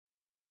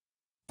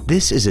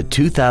This is a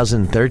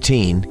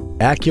 2013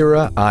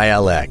 Acura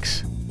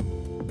ILX.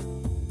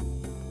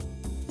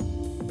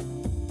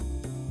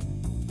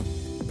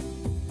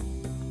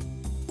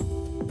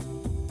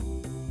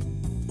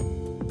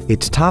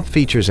 Its top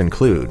features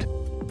include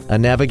a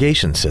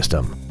navigation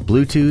system,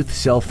 Bluetooth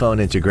cell phone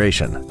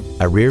integration,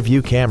 a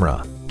rear-view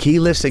camera,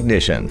 keyless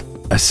ignition,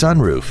 a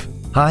sunroof,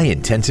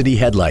 high-intensity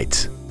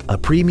headlights, a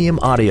premium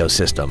audio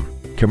system,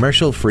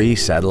 commercial-free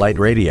satellite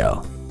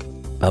radio,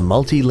 a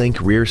multi-link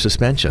rear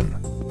suspension,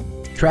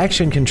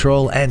 traction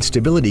control and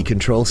stability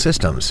control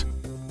systems,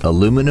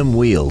 aluminum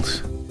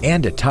wheels,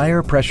 and a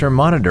tire pressure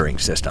monitoring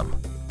system.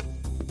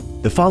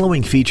 The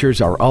following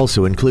features are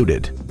also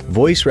included: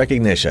 voice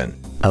recognition,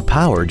 a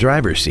power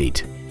driver's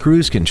seat,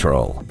 cruise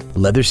control,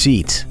 leather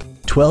seats,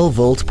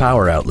 12-volt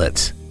power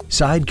outlets,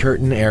 side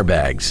curtain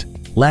airbags,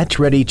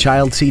 latch-ready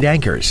child seat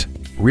anchors,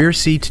 rear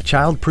seat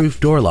child-proof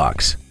door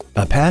locks,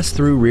 a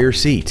pass-through rear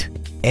seat,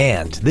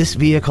 and this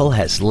vehicle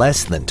has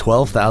less than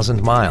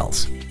 12,000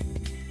 miles.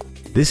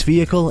 This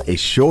vehicle is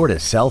sure to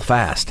sell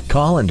fast.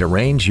 Call and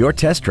arrange your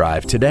test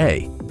drive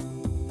today.